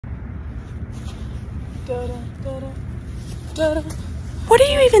What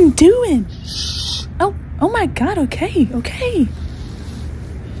are you even doing? Oh my God, okay.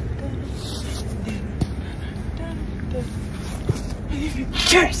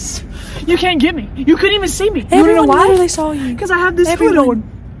 Yes! You can't get me. You couldn't even see me. You Everyone wanna know why? literally saw you. Because I have this hood on.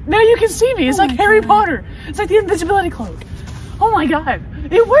 Now you can see me. It's like Harry Potter. It's like the invisibility cloak. Oh my God.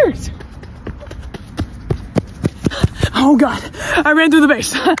 It worked. Oh God. I ran through the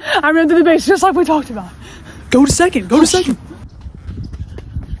base. I ran through the base just like we talked about. Go to second. Go to second.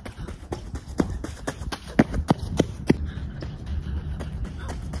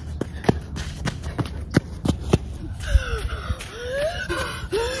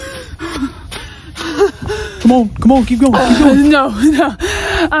 Come on, keep going. No,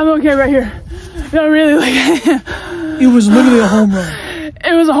 I'm okay right here. No, really, like it was literally a home run.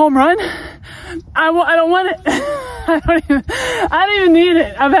 It was a home run. I don't want it. I don't even need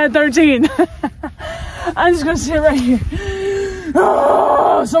it. I've had 13. I'm just gonna sit right here.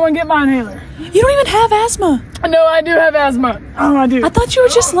 Oh, someone get my inhaler. You don't even have asthma. No, I do have asthma. Oh, I do. I thought you were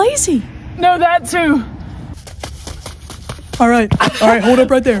just lazy. No, that too. All right, hold up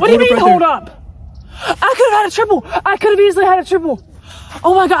right there. What do you mean, hold up? I could have had a triple. I could have easily had a triple.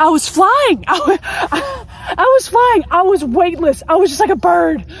 Oh my God, I was flying. I was flying. I was weightless. I was just like a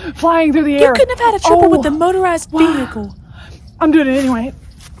bird flying through the air. You couldn't have had a triple with a motorized vehicle. I'm doing it anyway.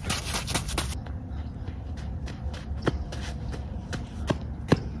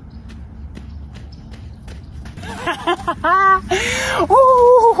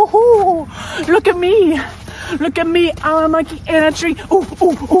 Ooh, look at me. Look at me. I'm a monkey in a tree.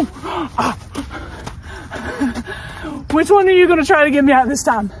 Ooh. Which one are you going to try to get me out this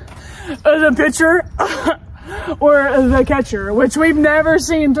time? The pitcher or the catcher, which we've never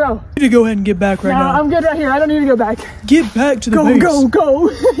seen throw? You need to go ahead and get back right now. I'm good right here. I don't need to go back. Get back to the base. Go.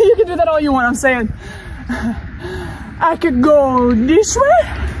 You can do that all you want, I'm saying. I could go this way,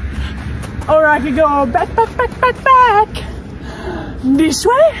 or I could go back. This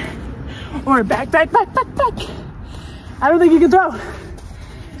way, or back. I don't think you can throw.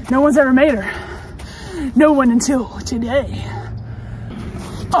 No one's ever made her. No one until today.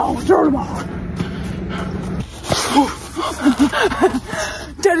 Oh, throw the ball.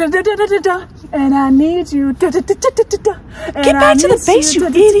 And I need you. Get back to the base, you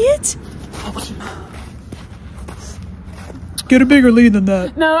idiot. Get a bigger lead than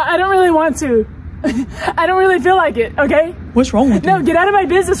that. No, I don't really want to. I don't really feel like it, okay? What's wrong with you? No, get out of my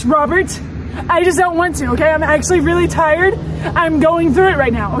business, Robert. I just don't want to, okay? I'm actually really tired. I'm going through it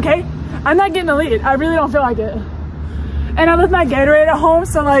right now, okay? I'm not getting a lead. I really don't feel like it. And I left my Gatorade at home,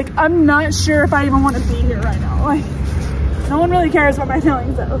 so like, I'm not sure if I even want to be here right now. Like, no one really cares about my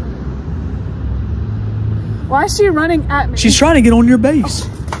feelings though. Why is she running at me? She's trying to get on your base.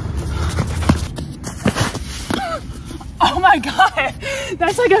 Oh my God,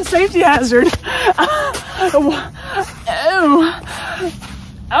 that's like a safety hazard.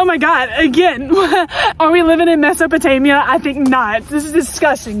 Oh my God, again. Are we living in Mesopotamia? I think not. This is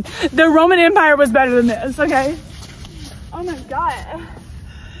disgusting. The Roman Empire was better than this, okay? Oh my God.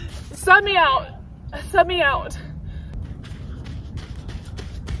 Sub me out. Sub me out.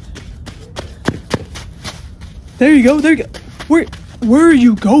 There you go. Where are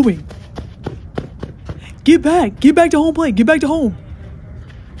you going? Get back to home plate. Get back to home.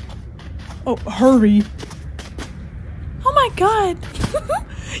 Oh, hurry. Oh my God.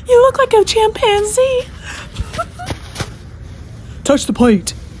 You look like a chimpanzee. Touch the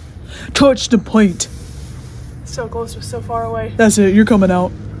plate. Touch the plate. So close, but so far away. That's it. You're coming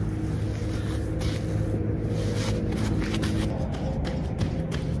out.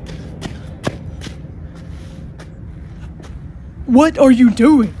 What are you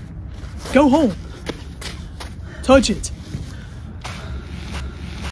doing? Go home. Touch it.